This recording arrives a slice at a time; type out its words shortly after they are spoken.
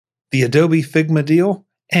the Adobe Figma deal,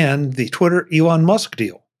 and the Twitter Elon Musk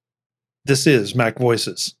deal. This is Mac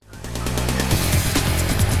Voices.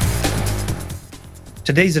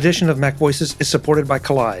 Today's edition of Mac Voices is supported by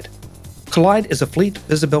Kolide. Kolide is a fleet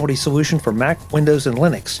visibility solution for Mac, Windows, and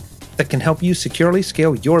Linux that can help you securely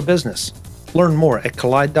scale your business. Learn more at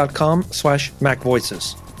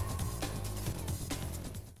kolide.com/MacVoices.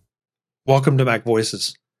 Welcome to Mac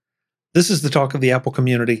Voices. This is the talk of the Apple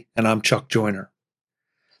community, and I'm Chuck Joyner.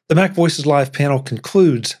 The Mac Voices Live panel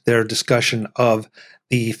concludes their discussion of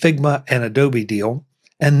the Figma and Adobe deal,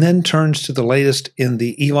 and then turns to the latest in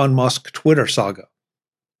the Elon Musk Twitter saga.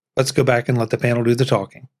 Let's go back and let the panel do the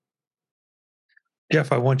talking.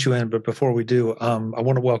 Jeff, I want you in, but before we do, I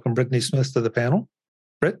want to welcome Brittany Smith to the panel.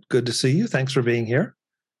 Britt, good to see you. Thanks for being here.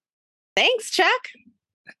 Thanks, Chuck.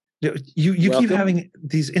 You keep having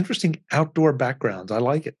these interesting outdoor backgrounds. I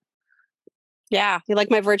like it. Yeah, you like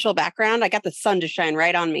my virtual background? I got the sun to shine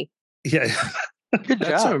right on me. Yeah. Good job.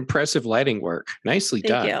 That's some impressive lighting work. Nicely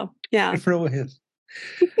done. Thank you. Yeah. It really is.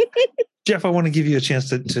 Jeff, I want to give you a chance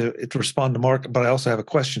to respond to Mark, but I also have a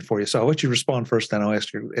question for you. So I'll let you respond first, then I'll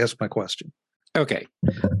ask my question. Okay.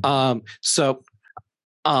 Of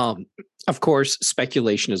course,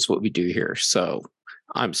 speculation is what we do here. So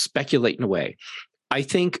I'm speculating away. I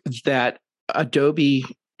think that Adobe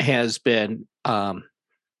has been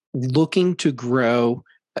looking to grow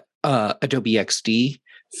Adobe XD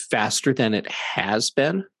faster than it has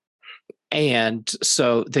been. And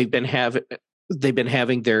so they've been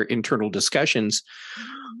having their internal discussions.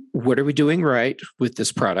 What are we doing right with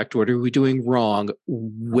this product? What are we doing wrong?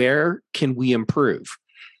 Where can we improve?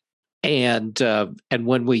 And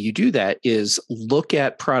one way you do that is look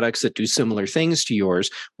at products that do similar things to yours.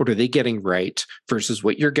 What are they getting right versus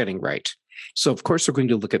what you're getting right? So of course we're going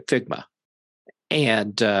to look at Figma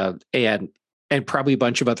and probably a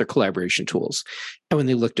bunch of other collaboration tools. And when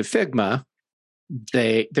they looked at Figma,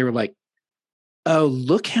 they were like, oh,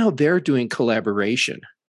 look how they're doing collaboration.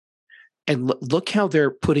 And look how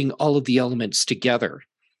they're putting all of the elements together.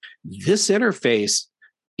 This interface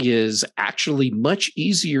is actually much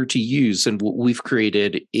easier to use than what we've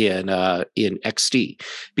created in XD,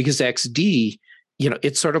 because XD,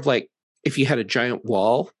 it's sort of like if you had a giant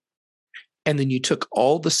wall and then you took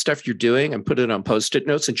all the stuff you're doing and put it on Post-it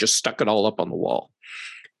notes and just stuck it all up on the wall.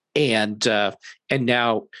 And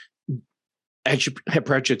now as you have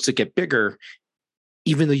projects that get bigger,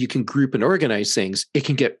 even though you can group and organize things, it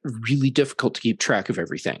can get really difficult to keep track of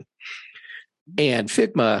everything. And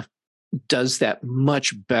Figma does that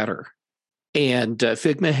much better. And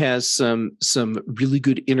Figma has some really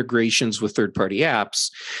good integrations with third-party apps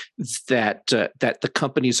that the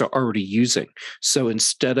companies are already using. So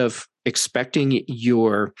instead of expecting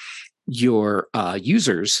your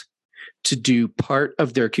users to do part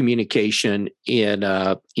of their communication in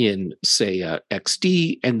say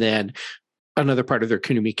XD and then another part of their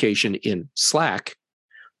communication in Slack,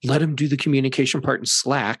 let them do the communication part in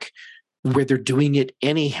Slack where they're doing it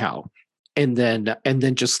anyhow. And then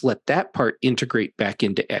just let that part integrate back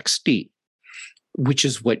into XD, which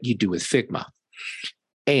is what you do with Figma.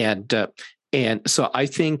 And so I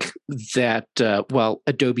think that while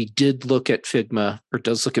Adobe did look at Figma or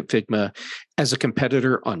does look at Figma as a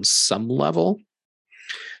competitor on some level,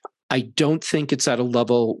 I don't think it's at a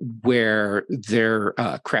level where they're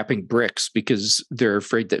crapping bricks because they're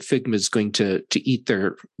afraid that Figma is going to eat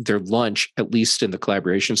their lunch, at least in the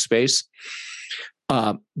collaboration space.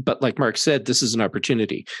 But like Mark said, this is an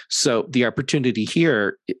opportunity. So the opportunity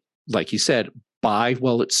here, like you said, buy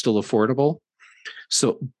while it's still affordable.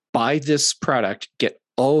 So buy this product, get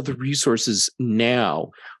all the resources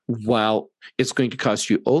now while it's going to cost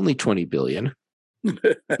you only $20 billion.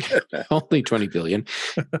 Only $20 billion.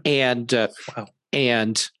 And wow.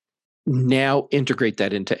 And now integrate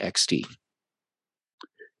that into XD.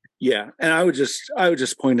 Yeah. And I would just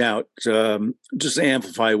point out, just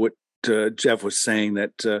amplify what Jeff was saying,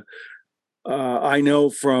 that I know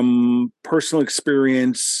from personal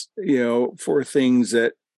experience, for things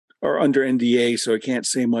that are under NDA, so I can't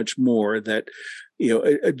say much more, that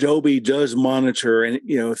Adobe does monitor and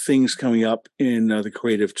things coming up in the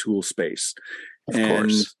creative tool space. Of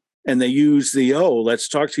course. And they use let's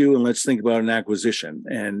talk to you and let's think about an acquisition.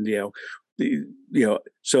 And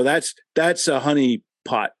so that's a honey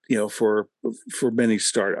pot, for many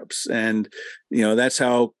startups. And that's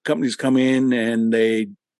how companies come in and they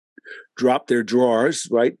drop their drawers,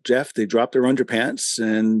 right, Jeff? They drop their underpants,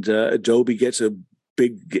 and Adobe gets a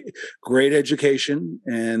great education.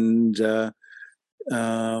 And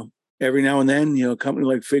every now and then, a company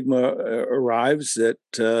like Figma arrives that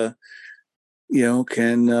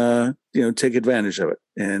can take advantage of it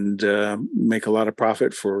and make a lot of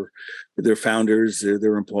profit for their founders,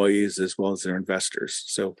 their employees, as well as their investors.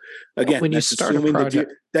 So again, when you start a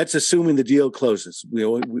project, that's assuming the deal closes.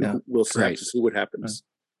 We'll have Right. to see what happens.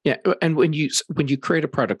 Yeah, and when you create a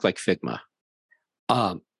product like Figma,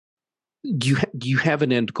 you have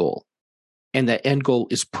an end goal, and that end goal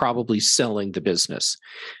is probably selling the business.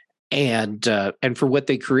 And for what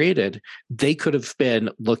they created, they could have been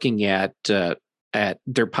looking at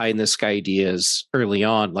their pie in the sky ideas early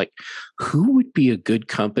on, like who would be a good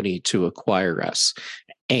company to acquire us,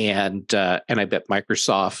 and I bet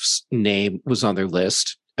Microsoft's name was on their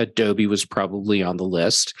list. Adobe was probably on the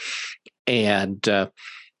list, and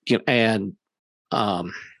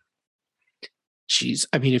geez,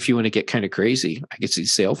 I mean, if you want to get kind of crazy, I could see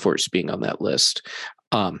Salesforce being on that list.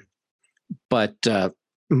 But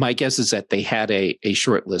my guess is that they had a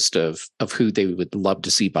short list of who they would love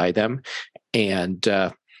to see buy them, and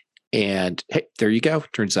hey, there you go.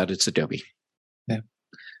 Turns out it's Adobe. Yeah,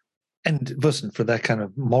 and listen, for that kind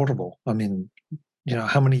of multiple, I mean,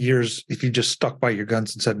 how many years if you just stuck by your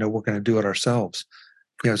guns and said no, we're going to do it ourselves?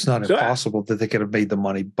 It's not impossible that they could have made the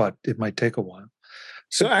money, but it might take a while.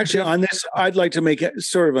 So actually, on this, I'd like to make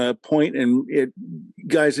sort of a point, and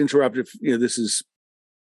guys, interrupt if this is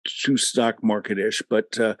too stock market-ish,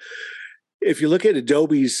 but if you look at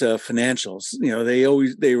Adobe's financials,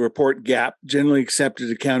 they report GAAP, generally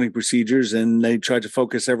accepted accounting procedures, and they try to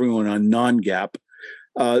focus everyone on non-GAAP.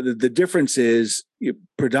 The difference is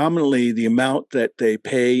predominantly the amount that they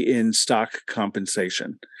pay in stock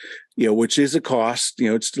compensation, which is a cost.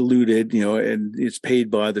 It's diluted, and it's paid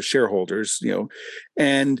by the shareholders.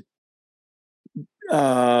 And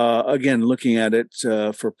again, looking at it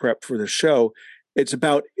for prep for the show, it's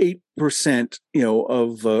about 8%,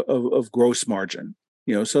 of gross margin.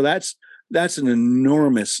 So that's an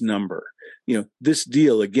enormous number. This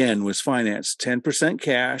deal again was financed 10%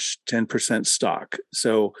 cash, 10% stock.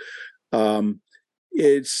 So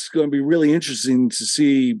it's going to be really interesting to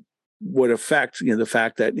see what effect, the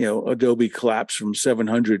fact that Adobe collapsed from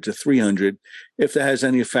 700 to 300, if that has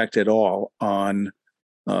any effect at all on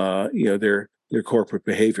their corporate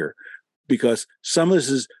behavior, because some of this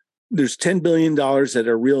is. There's $10 billion that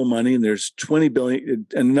are real money, and there's $20 billion,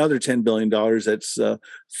 another $10 billion that's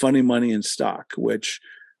funny money in stock. Which,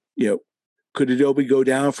 could Adobe go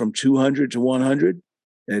down from 200 to 100?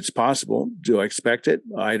 It's possible. Do I expect it?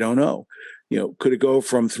 I don't know. Could it go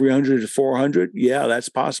from 300 to 400? Yeah, that's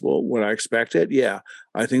possible. Would I expect it? Yeah,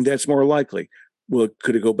 I think that's more likely. Well,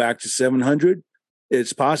 could it go back to 700?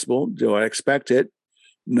 It's possible. Do I expect it?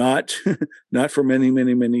 Not for many,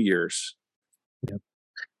 many, many years. Yep.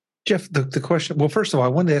 Jeff, the question. Well, first of all, I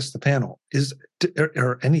wanted to ask the panel: is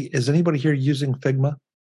anybody here using Figma?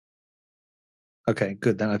 Okay,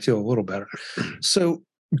 good. Then I feel a little better. So,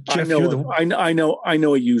 Jeff, I know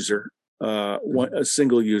a user, a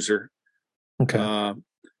single user. Okay,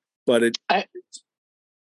 but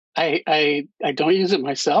I don't use it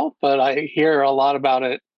myself, but I hear a lot about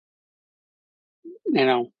it.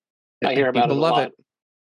 I hear about it a lot.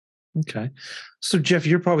 Okay, so Jeff,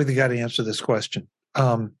 you're probably the guy to answer this question.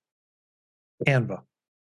 Canva,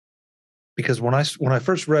 because when I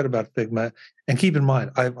first read about Figma, and keep in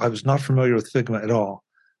mind, I was not familiar with Figma at all.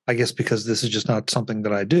 I guess because this is just not something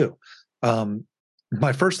that I do.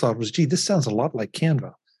 My first thought was, gee, this sounds a lot like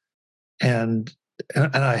Canva, and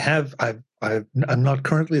I'm not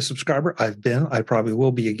currently a subscriber. I probably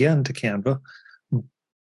will be again to Canva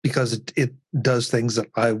because it does things that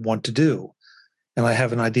I want to do. And I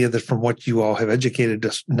have an idea that from what you all have educated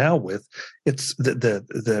us now with, it's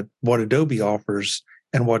the what Adobe offers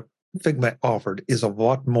and what Figma offered is a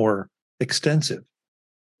lot more extensive.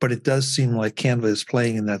 But it does seem like Canva is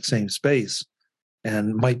playing in that same space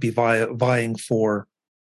and might be vying for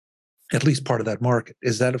at least part of that market.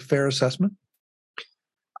 Is that a fair assessment?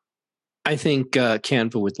 I think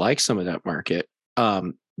Canva would like some of that market,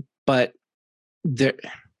 but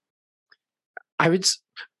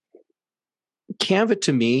Canva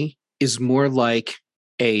to me is more like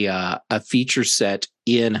a feature set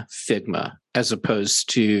in Figma as opposed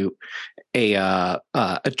to a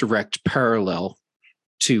direct parallel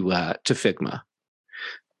to Figma.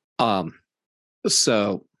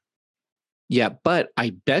 So yeah, but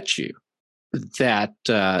I bet you that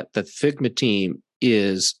the Figma team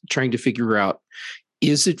is trying to figure out,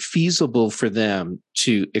 is it feasible for them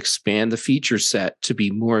to expand the feature set to be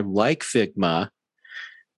more like Figma?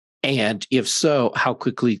 And if so, how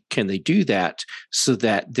quickly can they do that so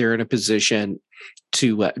that they're in a position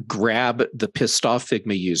to grab the pissed off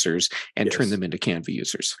Figma users and turn them into Canva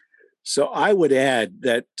users? So I would add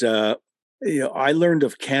that I learned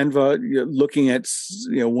of Canva looking at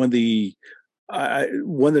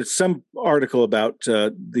some article about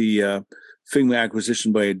the Figma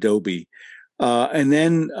acquisition by Adobe, and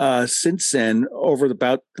then since then, over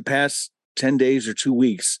about the past 10 days or 2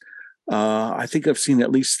 weeks, I think I've seen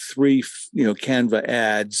at least 3 Canva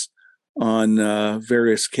ads on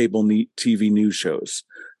various cable TV news shows.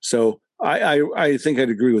 So I think I'd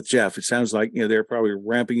agree with Jeff. It sounds like they're probably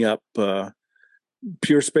ramping up.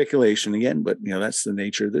 Pure speculation again, but that's the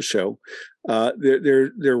nature of the show.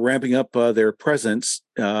 They're ramping up their presence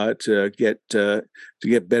to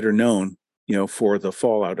get better known, for the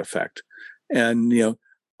fallout effect. And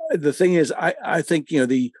the thing is, I think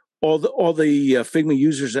all the Figma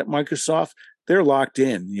users at Microsoft, they're locked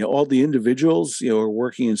in. All the individuals are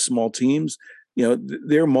working in small teams.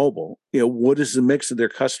 They're mobile. What is the mix of their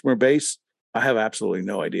customer base? I have absolutely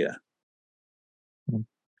no idea.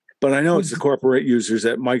 But I know it's the corporate users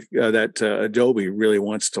that Adobe really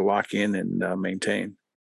wants to lock in and maintain.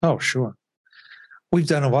 Oh, sure. We've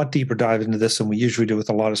done a lot deeper dive into this than we usually do with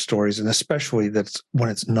a lot of stories, and especially that's when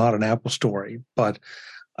it's not an Apple story. But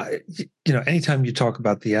anytime you talk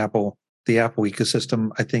about the Apple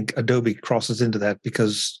ecosystem, I think Adobe crosses into that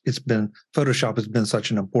because Photoshop has been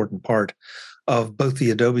such an important part of both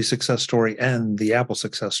the Adobe success story and the Apple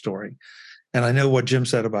success story. And I know what Jim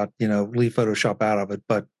said about leave Photoshop out of it,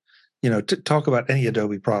 but to talk about any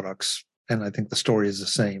Adobe products, and I think the story is the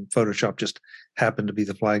same. Photoshop just happened to be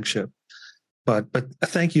the flagship. But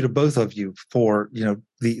thank you to both of you for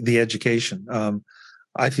the education.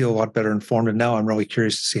 I feel a lot better informed, and now I'm really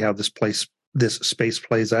curious to see how this space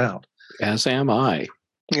plays out. As am I.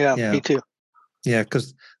 Yeah, me too. Yeah,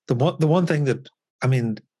 because the one thing that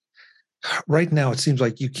right now it seems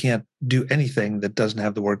like you can't do anything that doesn't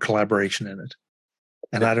have the word collaboration in it,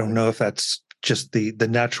 and I don't know if that's just the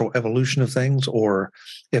natural evolution of things, or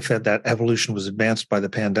if that evolution was advanced by the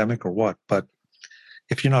pandemic or what. But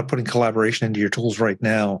if you're not putting collaboration into your tools right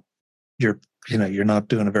now, you're not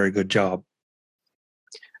doing a very good job.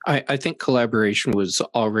 I think collaboration was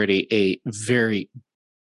already a very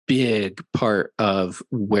big part of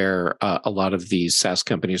where a lot of these SaaS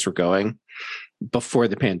companies were going before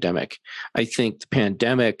the pandemic. I think the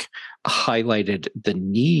pandemic highlighted the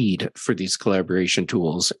need for these collaboration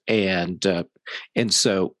tools, and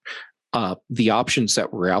so the options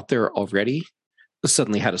that were out there already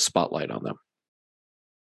suddenly had a spotlight on them.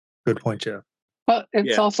 Good point, Jeff. But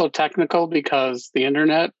it's also technical because the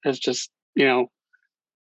internet has just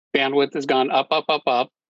bandwidth has gone up,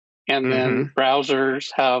 and then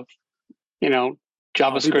browsers have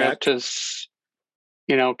JavaScript has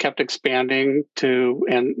kept expanding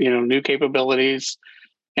and new capabilities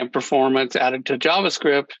and performance added to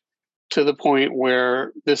JavaScript to the point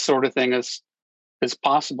where this sort of thing is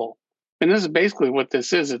possible. And this is basically what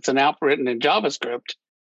this is. It's an app written in JavaScript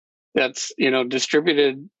that's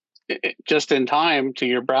distributed just in time to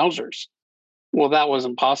your browsers. Well, that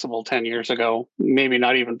wasn't possible 10 years ago, maybe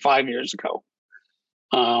not even 5 years ago.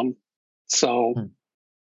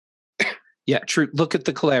 Yeah, true. Look at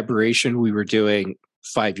the collaboration we were doing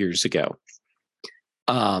 5 years ago.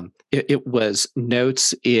 It was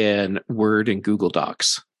notes in Word and Google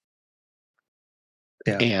Docs.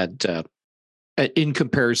 Yeah. And in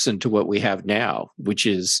comparison to what we have now, which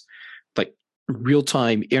is like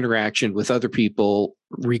real-time interaction with other people,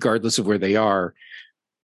 regardless of where they are,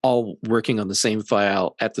 all working on the same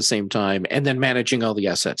file at the same time, and then managing all the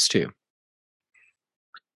assets too.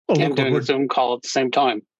 And doing a Zoom call at the same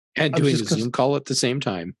time. And doing a Zoom call at the same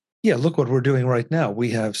time. Yeah, look what we're doing right now. We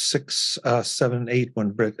have 6, 7, 8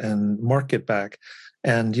 when Britt and Mark get back.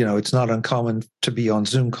 And, it's not uncommon to be on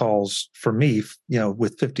Zoom calls for me,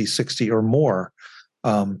 with 50, 60 or more.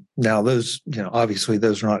 Now those, obviously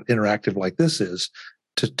those are not interactive like this is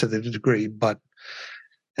to the degree, but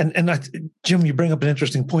Jim, you bring up an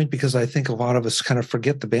interesting point because I think a lot of us kind of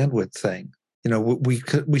forget the bandwidth thing.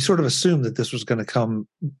 We sort of assumed that this was going to come,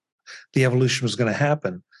 the evolution was going to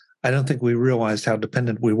happen. I don't think we realized how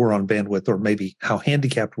dependent we were on bandwidth, or maybe how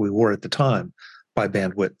handicapped we were at the time by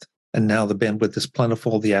bandwidth. And now the bandwidth is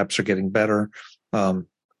plentiful. The apps are getting better. And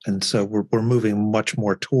so we're moving much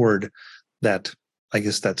more toward that, I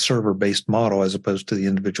guess, that server-based model as opposed to the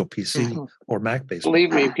individual PC or Mac-based.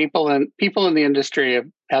 Believe me, people in the industry have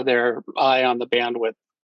had their eye on the bandwidth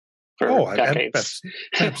for decades.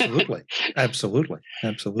 Absolutely.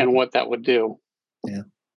 And what that would do. Yeah.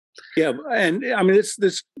 Yeah, and I mean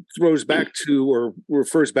this throws back to, or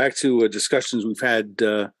refers back to discussions we've had,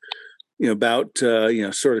 about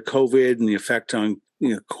sort of COVID and the effect on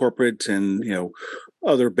corporate and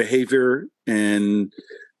other behavior, and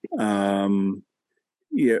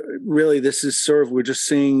really this is sort of, we're just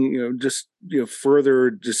seeing, further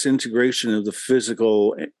disintegration of the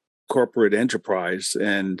physical corporate enterprise,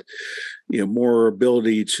 and more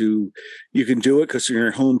ability to, you can do it because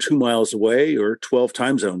you're home 2 miles away or 12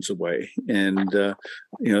 time zones away, and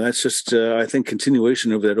that's just I think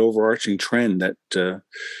continuation of that overarching trend that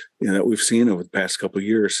that we've seen over the past couple of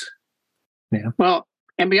years. Yeah. Well,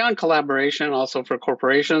 and beyond collaboration, also for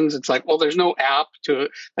corporations, it's like, well, there's no app to,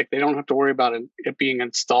 like, they don't have to worry about it being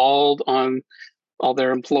installed on all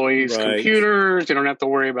their employees' computers. You don't have to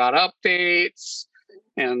worry about updates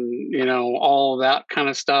and all that kind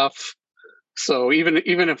of stuff. So even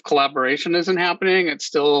if collaboration isn't happening, it's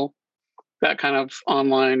still that kind of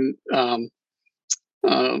online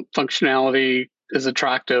functionality is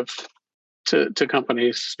attractive to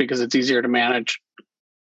companies because it's easier to manage.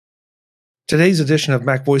 Today's edition of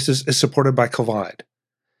Mac Voices is supported by Kolide.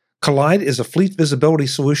 Kolide is a fleet visibility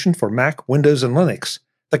solution for Mac, Windows, and Linux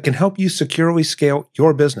that can help you securely scale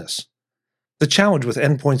your business. The challenge with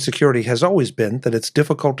endpoint security has always been that it's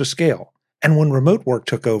difficult to scale, and when remote work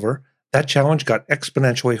took over, that challenge got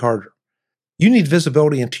exponentially harder. You need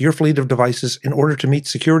visibility into your fleet of devices in order to meet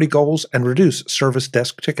security goals and reduce service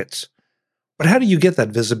desk tickets. But how do you get that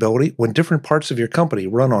visibility when different parts of your company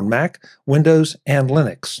run on Mac, Windows, and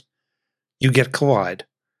Linux? You get Kolide.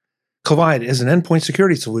 Kolide is an endpoint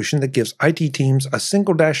security solution that gives IT teams a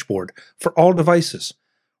single dashboard for all devices,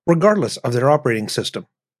 regardless of their operating system.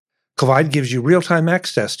 Kolide gives you real-time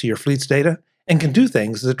access to your fleet's data and can do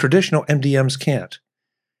things that traditional MDMs can't.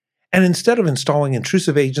 And instead of installing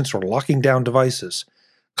intrusive agents or locking down devices,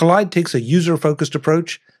 Kolide takes a user-focused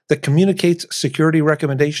approach that communicates security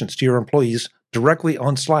recommendations to your employees directly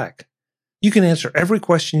on Slack. You can answer every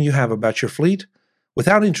question you have about your fleet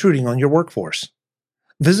without intruding on your workforce.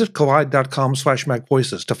 Visit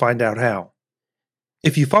Kolide.com/MacVoices to find out how.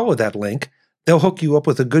 If you follow that link, they'll hook you up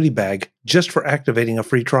with a goodie bag just for activating a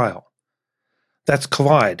free trial. That's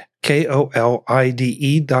Kolide,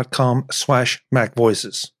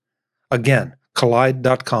 KOLIDE.com/MacVoices. Again,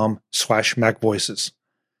 Kolide.com/MacVoices.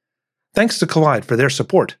 Thanks to Kolide for their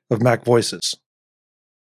support of Mac Voices.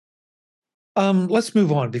 Let's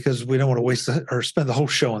move on because we don't want to waste or spend the whole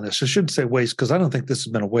show on this. I shouldn't say waste because I don't think this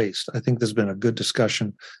has been a waste. I think this has been a good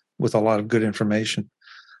discussion with a lot of good information.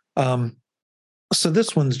 So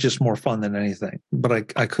this one's just more fun than anything,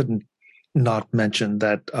 but I couldn't not mention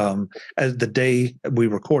that as the day we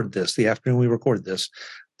record this, the afternoon we record this,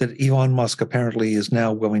 that Elon Musk apparently is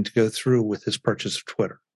now willing to go through with his purchase of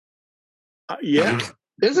Twitter. Yeah.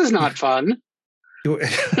 This is not fun. Well,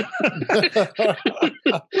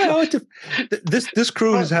 this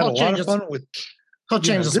crew has had a lot of fun with. He'll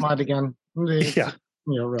change his mind again. Yeah,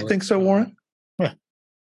 really. You think so, Warren? Yeah,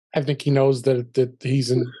 I think he knows that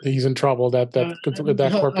he's in trouble. That corporate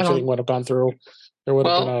thing would have gone through. There would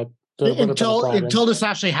have been until this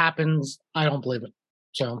actually happens. I don't believe it.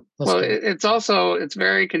 So it's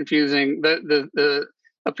very confusing. The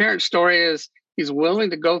apparent story is he's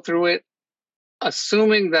willing to go through it,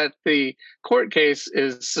 assuming that the court case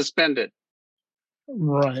is suspended.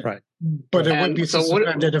 Right. But it would be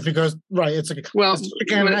suspended if it goes right. It's like it's a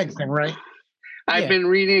chicken and egg thing, right? I've been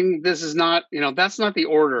reading. This is not, that's not the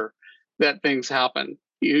order that things happen.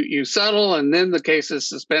 You settle and then the case is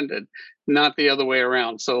suspended, not the other way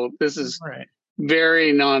around. So this is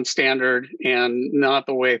very non-standard and not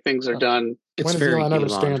the way things are done. It's very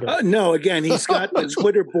standard. No, again, he's got the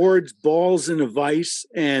Twitter board's balls in a vice,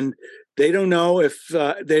 and they don't know if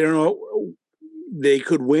they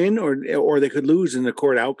could win or they could lose in the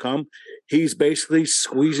court outcome. He's basically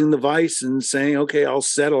squeezing the vice and saying, "Okay, I'll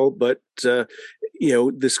settle, but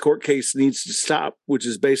this court case needs to stop," which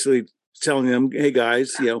is basically telling them, "Hey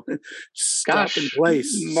guys, stop in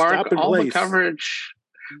place." Mark, stop in all place. The coverage,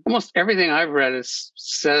 almost everything I've read has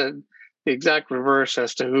said the exact reverse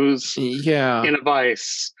as to who's in a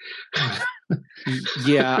vice.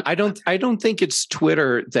 Yeah, I don't think it's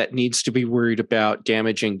Twitter that needs to be worried about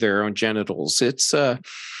damaging their own genitals. It's so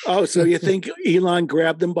you think Elon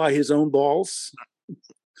grabbed them by his own balls?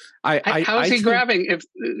 How is he grabbing? If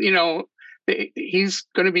he's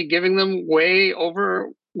going to be giving them way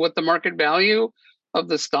over what the market value of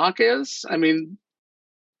the stock is. I mean,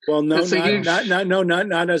 well, no,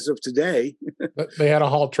 not as of today. They had to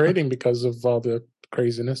halt trading because of all the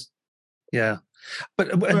craziness. Yeah. But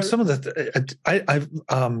some of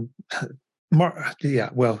the Mark,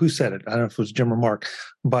 well, who said it? I don't know if it was Jim or Mark,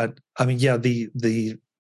 but I mean, the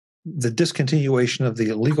discontinuation of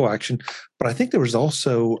the legal action, but I think there was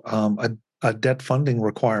also a debt funding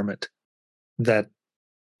requirement that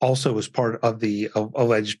also was part of the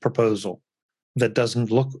alleged proposal that doesn't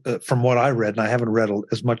look, from what I read, and I haven't read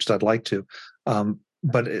as much as I'd like to,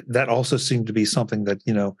 that also seemed to be something that,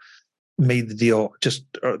 made the deal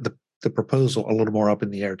the proposal a little more up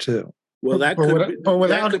in the air too. Well, that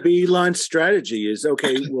could be Elon's strategy is,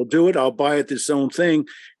 okay, we'll do it. I'll buy it this own thing.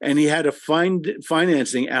 And he had to find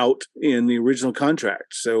financing out in the original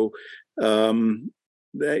contract. So why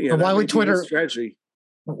would Twitter strategy?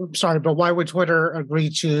 Sorry, but why would Twitter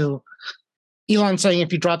agree to Elon saying,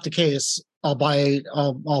 if you drop the case, I'll buy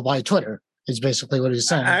Twitter, is basically what he's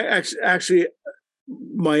saying. Actually,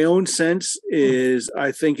 my own sense is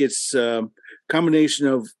I think it's a combination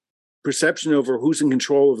of perception over who's in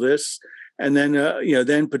control of this, and then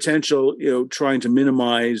then potential trying to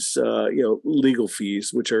minimize legal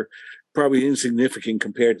fees, which are probably insignificant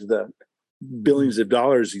compared to the billions of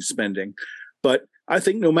dollars he's spending. But I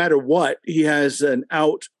think no matter what, he has an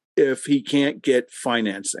out if he can't get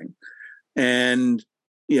financing. And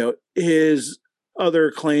his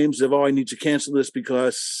other claims of, I need to cancel this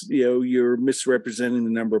because you're misrepresenting the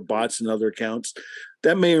number of bots and other accounts,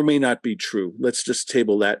 that may or may not be true. Let's just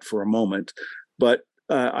table that for a moment. But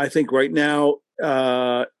I think right now,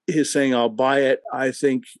 his saying, I'll buy it, I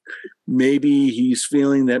think maybe he's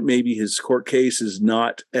feeling that maybe his court case is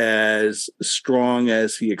not as strong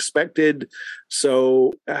as he expected.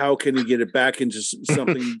 So how can he get it back into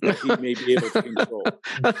something that he may be able to control?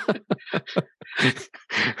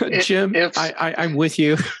 Jim, I'm with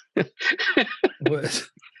you.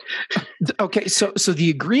 Okay, so the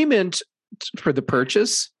agreement for the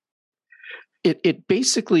purchase, it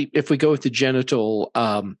basically, if we go with the genital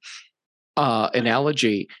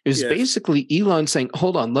analogy, is basically Elon saying,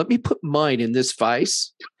 hold on, let me put mine in this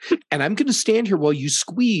vice, and I'm going to stand here while you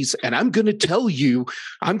squeeze, and I'm going to tell you,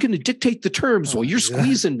 I'm going to dictate the terms while you're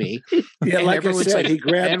squeezing me. Yeah, and like I said, he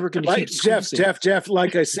grabbed, Jeff,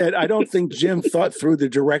 like I said, I don't think Jim thought through the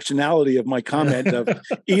directionality of my comment of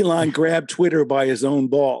Elon grabbed Twitter by his own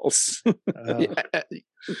balls.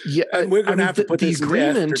 Yeah, and we're going to have to put this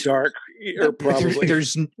agreement After Dark. Probably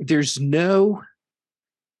there's no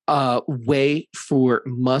way for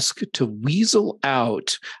Musk to weasel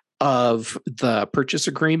out of the purchase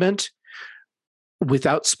agreement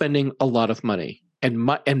without spending a lot of money. And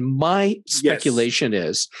my speculation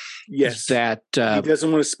is that he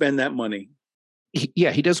doesn't want to spend that money.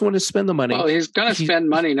 He doesn't want to spend the money. Well, he's going to spend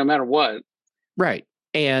money no matter what. Right,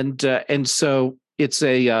 and so it's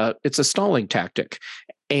a stalling tactic,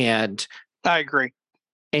 and I agree.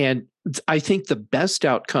 And I think the best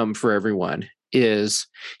outcome for everyone is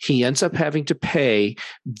he ends up having to pay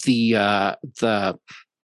the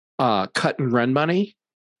cut and run money,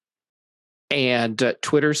 and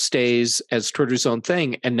Twitter stays as Twitter's own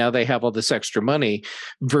thing, and now they have all this extra money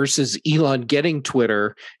versus Elon getting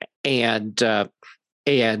Twitter, and then,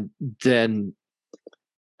 I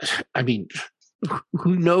mean,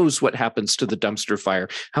 who knows what happens to the dumpster fire?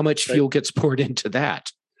 How much fuel gets poured into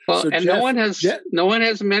that? Well, so and no one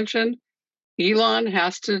has mentioned Elon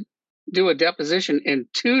has to do a deposition in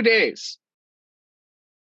 2 days.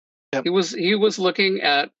 Yep. He was looking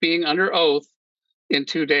at being under oath in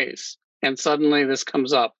 2 days, and suddenly this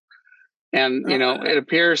comes up, and it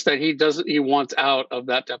appears that he wants out of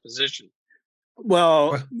that deposition.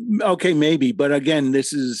 Well, okay, maybe, but again,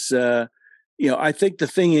 this is I think the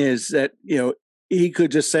thing is that he could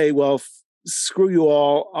just say, well, screw you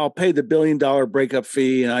all, I'll pay the $1 billion breakup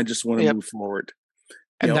fee, and I just want to move forward.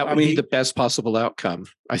 And that would be the best possible outcome,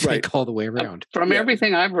 I think, all the way around. From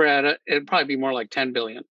everything I've read, it'd probably be more like $10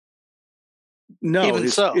 billion. No,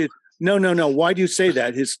 no. Why do you say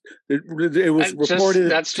that? It was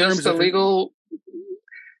reported. That's just the legal.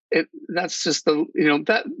 That's just the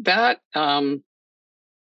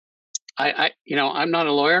I'm not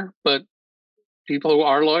a lawyer, but people who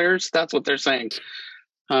are lawyers, that's what they're saying.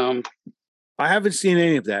 I haven't seen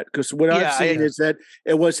any of that, because what I've seen is that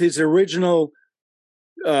it was his original.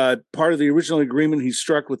 Part of the original agreement he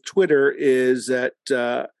struck with Twitter is that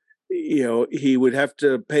he would have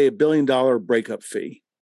to pay $1 billion breakup fee.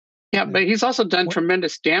 Yeah, but he's also done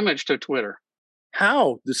tremendous damage to Twitter.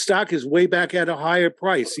 How? The stock is way back at a higher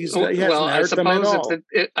price. He hasn't hurt them at all.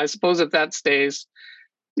 I suppose if that stays,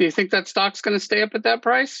 do you think that stock's going to stay up at that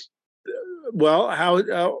price? Well,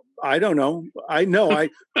 I don't know. I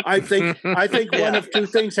think one of two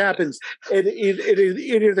things happens. It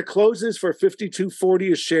either closes for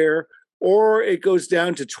 $52.40 a share, or it goes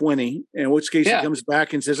down to 20. In which case, he comes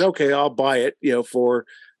back and says, "Okay, I'll buy it, for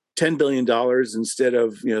 $10 billion instead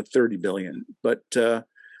of $30 billion." But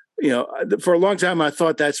for a long time, I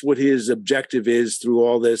thought that's what his objective is through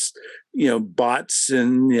all this, bots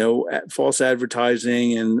and false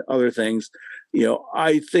advertising and other things.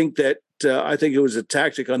 I think that I think it was a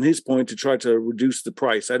tactic on his point to try to reduce the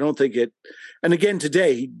price. I don't think it. And again,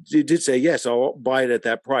 today he did say, yes, I'll buy it at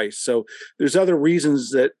that price. So there's other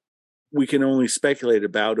reasons that we can only speculate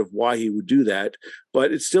about of why he would do that.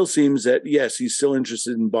 But it still seems that, yes, he's still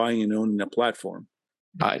interested in buying and owning a platform.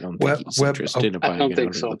 I don't think he's interested in buying and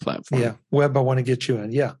owning the platform. Yeah. Webb, I want to get you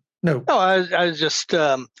in. Yeah. No. No, I was just,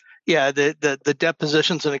 the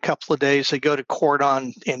depositions in a couple of days. They go to court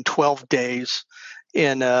in 12 days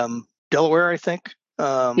in Delaware, I think.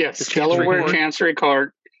 Yes, Delaware Chancery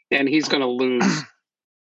Court, and he's going to lose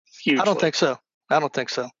hugely. I don't think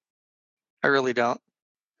so. I really don't.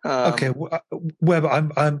 Okay, Webb,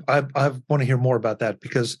 I want to hear more about that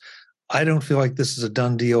because I don't feel like this is a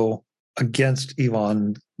done deal against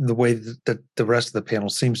Elon the way that the rest of the panel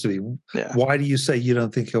seems to be. Yeah. Why do you say you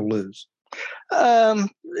don't think he'll lose? I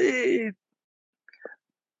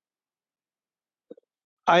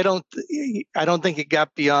don't think it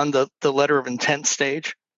got beyond the letter of intent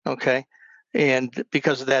stage. Okay. And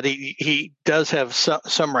because of that, he does have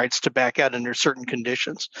some rights to back out under certain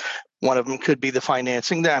conditions. One of them could be the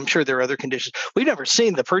financing. I'm sure there are other conditions. We've never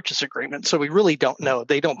seen the purchase agreement, so we really don't know.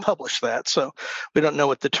 They don't publish that, so we don't know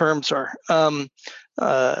what the terms are. You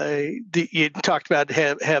talked about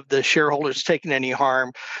have the shareholders taken any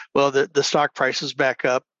harm? Well, the stock price is back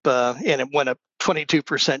up, and it went up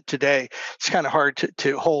 22% today. It's kind of hard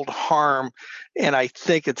to hold harm. And I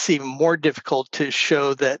think it's even more difficult to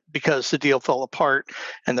show that because the deal fell apart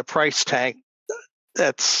and the price tanked,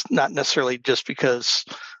 that's not necessarily just because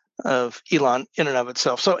of Elon in and of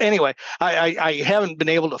itself. So anyway, I haven't been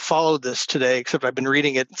able to follow this today, except I've been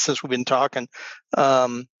reading it since we've been talking.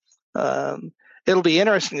 It'll be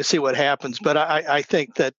interesting to see what happens, but I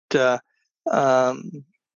think that there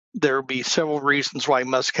will be several reasons why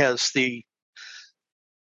Musk has the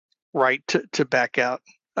right to back out.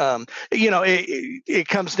 It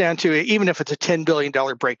comes down to, even if it's a $10 billion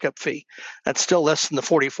breakup fee, that's still less than the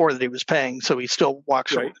 44 that he was paying. So he still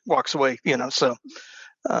walks away, so.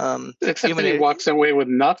 Except that he walks away with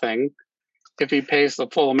nothing. If he pays the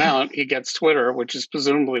full amount, he gets Twitter, which is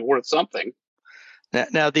presumably worth something.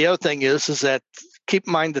 Now the other thing is that keep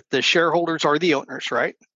in mind that the shareholders are the owners,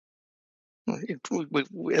 right?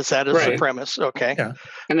 Is that the premise? Okay. Yeah.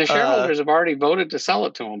 And the shareholders have already voted to sell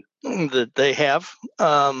it to him. They have.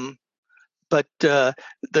 But the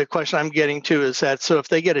question I'm getting to is that, so if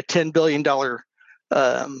they get a $10 billion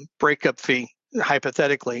breakup fee,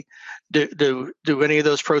 hypothetically, do any of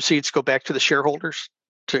those proceeds go back to the shareholders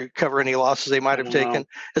to cover any losses they might have taken?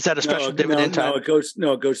 Is that a special dividend time? It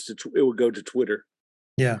would go to Twitter.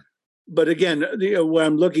 Yeah. But again,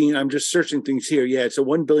 when I'm just searching things here. Yeah, it's a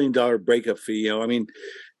 $1 billion breakup fee. I mean,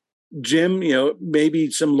 Jim,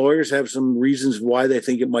 maybe some lawyers have some reasons why they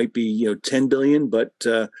think it might be, $10 billion, but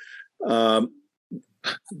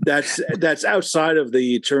that's outside of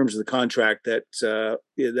the terms of the contract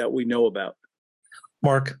that we know about.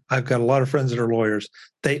 Mark, I've got a lot of friends that are lawyers.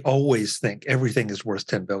 They always think everything is worth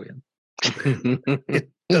 $10 billion. It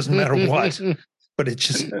doesn't matter what. But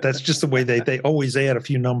that's just the way they always add a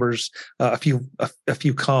few numbers, a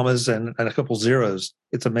few commas, and a couple zeros.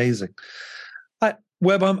 It's amazing.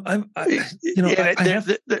 Webb,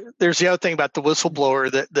 there's the other thing about the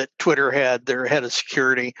whistleblower that Twitter had, their head of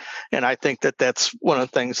security, and I think that's one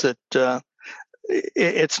of the things that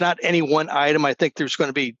it's not any one item. I think there's going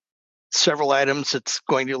to be several items that's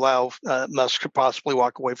going to allow Musk to possibly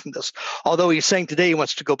walk away from this. Although he's saying today he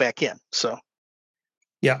wants to go back in. So.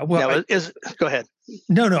 Yeah, well, go ahead.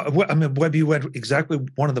 No. I mean, Webb, you went exactly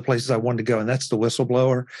one of the places I wanted to go, and that's the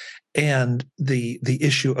whistleblower and the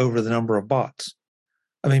issue over the number of bots.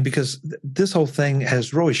 I mean, because this whole thing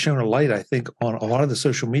has really shown a light, I think, on a lot of the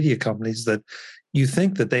social media companies that you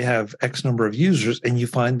think that they have X number of users, and you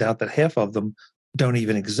find out that half of them don't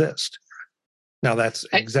even exist. Now, that's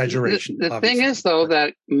an exaggeration. The thing is, though,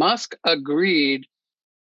 that Musk agreed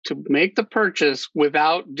to make the purchase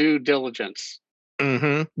without due diligence.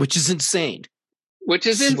 Mm-hmm. Which is insane.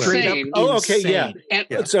 Oh, okay, yeah.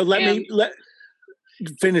 So let me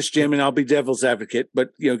finish, Jim, and I'll be devil's advocate.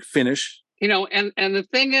 But finish. And the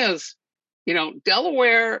thing is,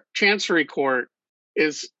 Delaware Chancery Court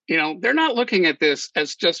is, they're not looking at this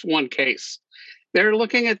as just one case. They're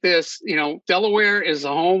looking at this. Delaware is a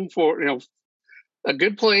home for a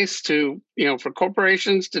good place to for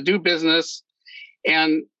corporations to do business,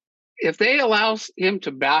 and if they allow him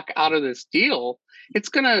to back out of this deal, it's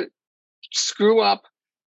going to screw up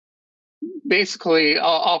basically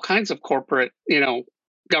all kinds of corporate,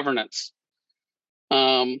 governance,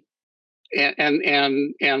 and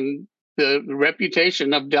the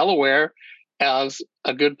reputation of Delaware as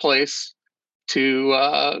a good place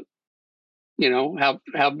to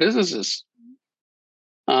have businesses.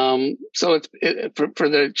 So for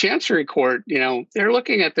the Chancery Court, they're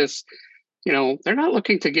looking at this, they're not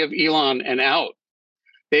looking to give Elon an out.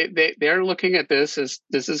 They're looking at this as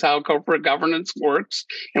this is how corporate governance works,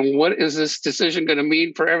 and what is this decision going to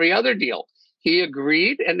mean for every other deal? He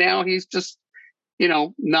agreed, and now he's just,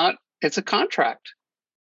 not. It's a contract.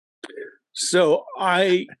 So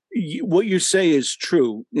what you say is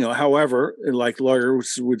true. However, like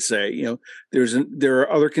lawyers would say, there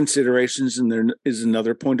are other considerations, and there is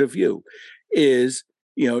another point of view. Is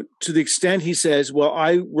to the extent he says, well,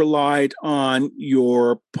 I relied on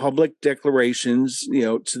your public declarations,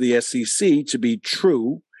 to the SEC to be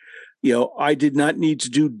true. I did not need to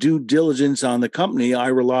do due diligence on the company. I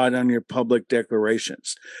relied on your public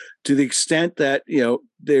declarations. To the extent that,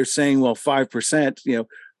 they're saying, well, 5%,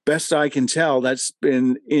 best I can tell, that's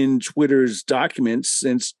been in Twitter's documents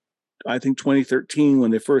since, I think, 2013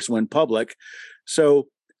 when they first went public. So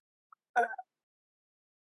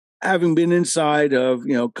having been inside of,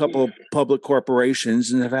 a couple of public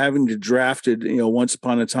corporations and having to drafted, once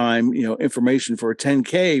upon a time, information for a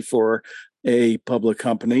 10K for a public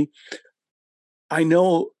company, I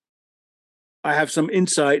know I have some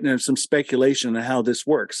insight and have some speculation on how this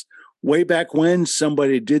works. Way back when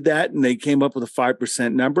somebody did that and they came up with a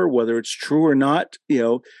 5% number, whether it's true or not,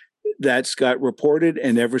 that's got reported.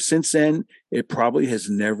 And ever since then, it probably has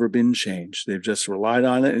never been changed. They've just relied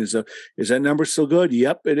on it. Is that number still good?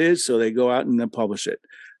 Yep, it is. So they go out and then publish it.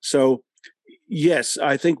 So yes,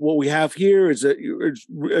 I think what we have here is a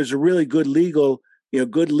really good legal,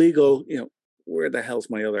 where the hell's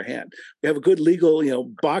my other hand? We have a good legal,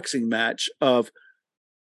 boxing match of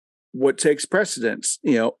what takes precedence,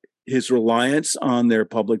 his reliance on their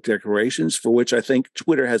public declarations, for which I think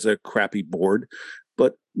Twitter has a crappy board,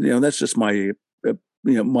 but that's just my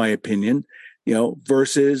my opinion.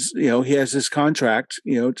 Versus he has his contract,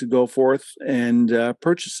 to go forth and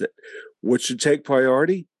purchase it. What should take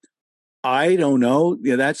priority? I don't know.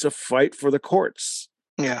 That's a fight for the courts.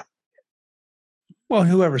 Yeah. Well,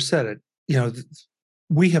 whoever said it,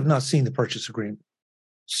 we have not seen the purchase agreement,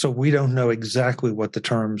 so we don't know exactly what the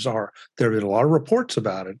terms are. There have been a lot of reports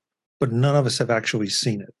about it, but none of us have actually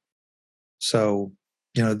seen it. So,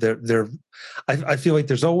 I feel like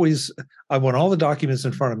there's always, I want all the documents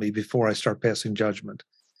in front of me before I start passing judgment.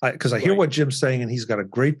 Because I hear what Jim's saying, and he's got a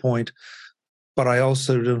great point, but I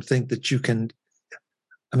also don't think that you can,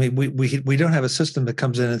 we don't have a system that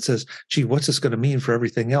comes in and says, gee, what's this going to mean for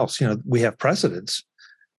everything else? We have precedents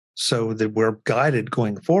so that we're guided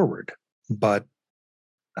going forward. But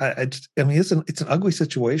it's an ugly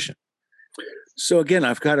situation. So again,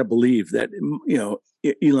 I've got to believe that,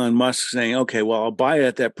 Elon Musk saying, okay, well, I'll buy it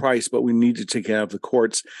at that price, but we need to take it out of the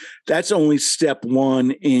courts. That's only step one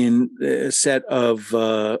in a set of,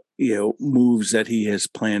 moves that he has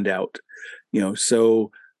planned out. So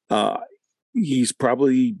he's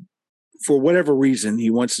probably, for whatever reason, he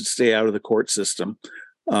wants to stay out of the court system.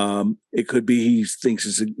 It could be he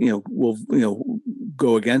thinks will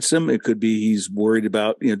go against him. It could be he's worried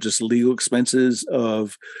about just legal expenses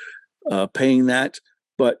of paying that.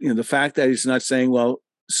 But the fact that he's not saying, well,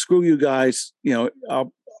 screw you guys,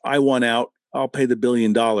 I want out, I'll pay the $1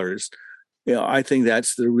 billion. I think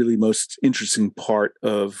that's the really most interesting part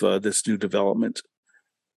of this new development.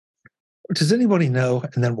 Does anybody know,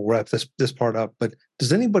 and then we'll wrap this part up, but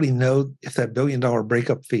does anybody know if that $1 billion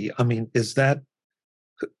breakup fee, is that,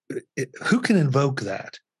 who can invoke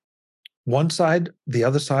that? One side, the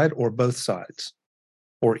other side, or both sides?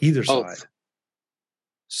 Or either side?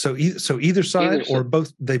 So either side or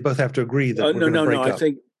both, they both have to agree that we're going to break up.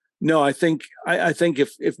 I think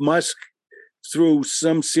if Musk, through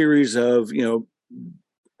some series of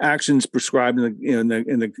actions prescribed in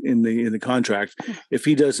the contract, if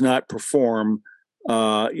he does not perform,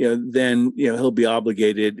 then he'll be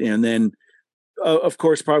obligated, and then of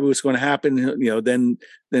course probably what's going to happen,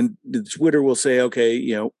 then Twitter will say,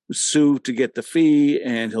 okay, sue to get the fee,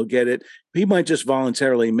 and he'll get it. He might just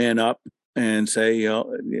voluntarily man up and say,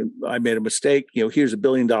 I made a mistake. Here's $1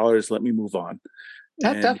 billion. Let me move on.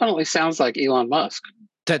 That definitely sounds like Elon Musk.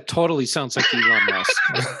 That totally sounds like Elon Musk.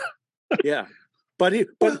 Yeah, but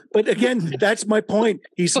again, that's my point.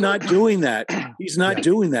 He's not doing that. He's not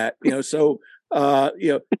doing that. So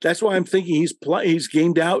that's why I'm thinking he's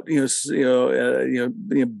gamed out. A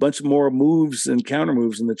bunch of more moves and counter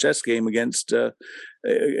moves in the chess game against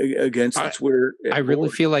Twitter. I really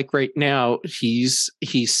feel like right now he's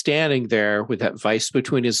standing there with that vice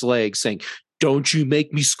between his legs, saying, "Don't you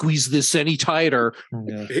make me squeeze this any tighter."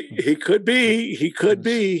 Yeah. He could be. He could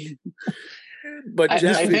be. But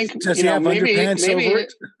does he have underpants over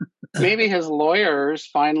it? Maybe his lawyers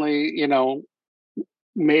finally,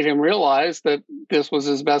 made him realize that this was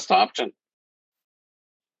his best option.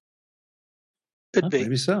 Could be.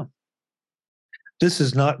 Maybe so. This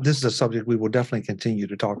is a subject we will definitely continue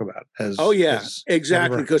to talk about.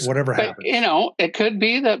 Exactly. Because whatever But, happens, it could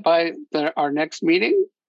be that by our next meeting,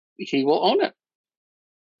 he will own it.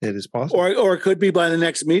 it is possible. or it could be by the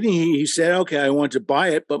next meeting he said, okay, I want to buy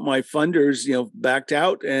it, but my funders, backed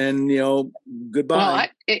out, and goodbye.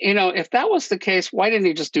 Well, if that was the case, why didn't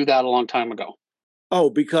he just do that a long time ago? Oh,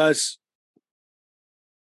 because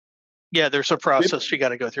there's a process you got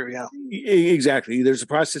to go through. Yeah, exactly. There's a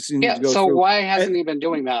process you need to go so through. why hasn't he been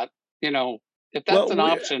doing that? If that's an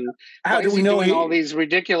option, how why do is we he know doing all these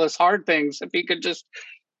ridiculous hard things if he could just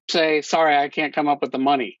say, sorry, I can't come up with the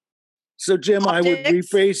money? So, Jim, I would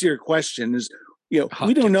rephrase your question is,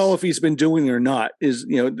 we don't know if he's been doing it or not.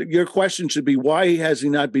 Your question should be, why has he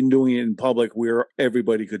not been doing it in public where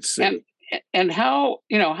everybody could see? And how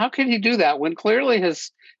can he do that when clearly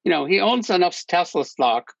he owns enough Tesla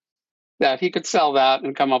stock that he could sell that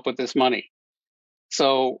and come up with this money?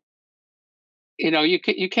 So, you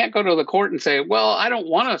can't go to the court and say, well, I don't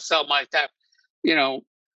want to sell my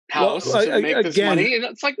house to make this money. And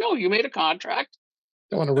it's like, no, you made a contract.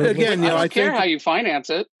 I don't care how you finance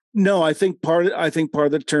it. No, I think part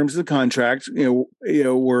of the terms of the contract,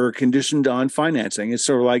 were conditioned on financing. It's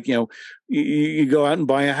sort of like, you go out and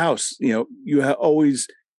buy a house. You always,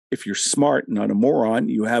 if you're smart, not a moron,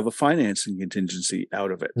 you have a financing contingency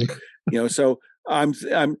out of it. So I'm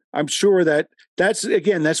sure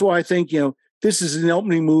that's why I think this is an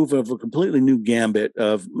opening move of a completely new gambit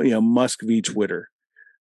of Musk v. Twitter.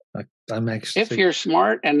 If you're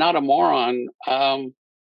smart and not a moron,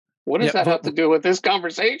 what does that have to do with this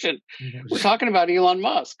conversation? We're talking about Elon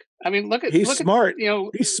Musk. I mean, he's smart.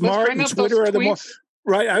 He's smart, and Twitter are the more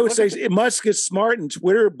right. I would say Musk is smart, and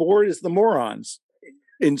Twitter board is the morons.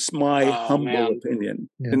 In my humble opinion,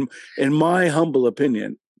 in my humble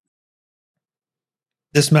opinion,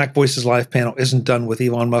 this Mac Voices Live panel isn't done with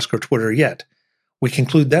Elon Musk or Twitter yet. We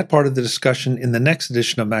conclude that part of the discussion in the next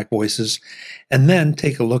edition of Mac Voices, and then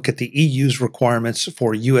take a look at the EU's requirements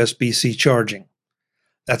for USB-C charging.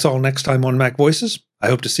 That's all next time on Mac Voices. I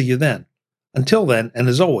hope to see you then. Until then, and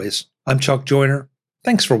as always, I'm Chuck Joyner.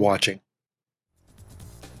 Thanks for watching.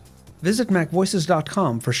 Visit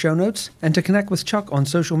MacVoices.com for show notes and to connect with Chuck on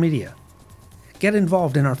social media. Get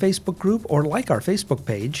involved in our Facebook group or like our Facebook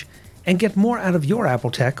page, and get more out of your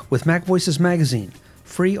Apple tech with Mac Voices Magazine,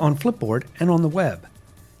 free on Flipboard and on the web.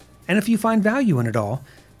 And if you find value in it all,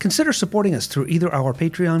 consider supporting us through either our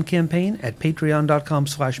Patreon campaign at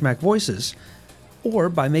patreon.com/MacVoices, or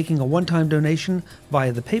by making a one-time donation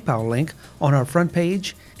via the PayPal link on our front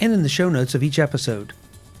page and in the show notes of each episode.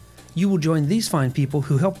 You will join these fine people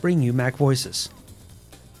who help bring you Mac Voices.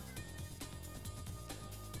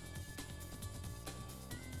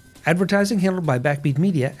 Advertising handled by Backbeat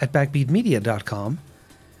Media at backbeatmedia.com.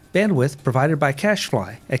 Bandwidth provided by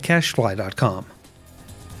CacheFly at cachefly.com.